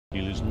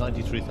That's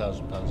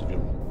 £93,000 of your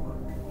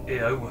own. E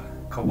aua,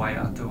 ka wai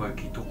atua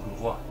ki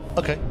toku roa.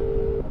 Okay.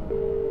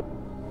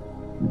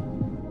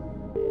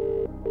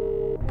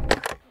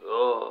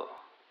 Oh,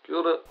 kia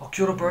ora. Oh,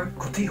 kia ora bro,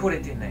 ko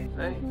Tīhore tēnei.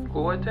 Hey,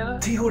 ko wai tēnā?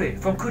 Tīhore,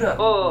 from Kura.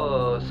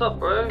 Oh, sup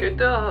bro, kei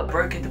te aha.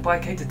 Bro, kei te pai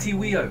kei te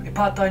tiwio, he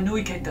pātai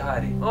nui kei te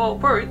haere. Oh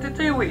bro, i te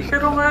tiwi, he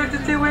ronga i te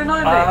tiwi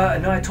nai nei.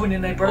 Nai toine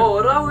nei bro.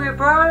 Oh, rawe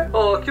bro.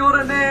 Oh, kia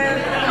ora ne.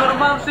 Kia ora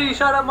Mamsi,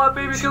 shout out my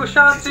baby girl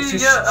Shanti.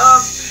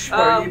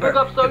 Yeah, big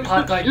ups those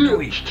pātai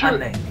nui,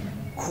 anei.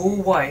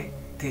 Ko wai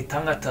te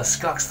tangata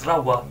skaks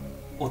rawa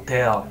o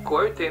te ao. Ko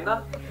au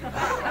tēnā?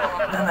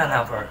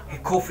 Na bro, he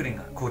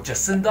kōwhiringa, ko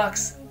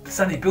Jacindax,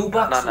 Sunny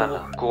Billbucks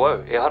Na, ko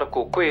au, e hara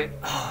ko koe.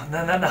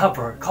 Na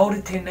bro,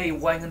 kaore tēnei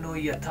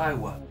wainganui a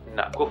Taiwa.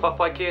 Na, ko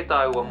whawhai ke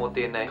tāua mō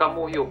tēnei. Ka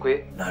mōhi o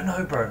koe.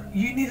 No bro,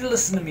 you need to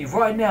listen to me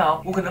right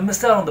now. We're gonna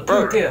miss out on the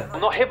Bro, poop there.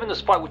 I'm not having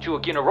this fight with you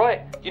again,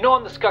 alright? You know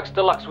I'm the Skux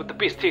Deluxe with the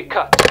best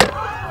haircut.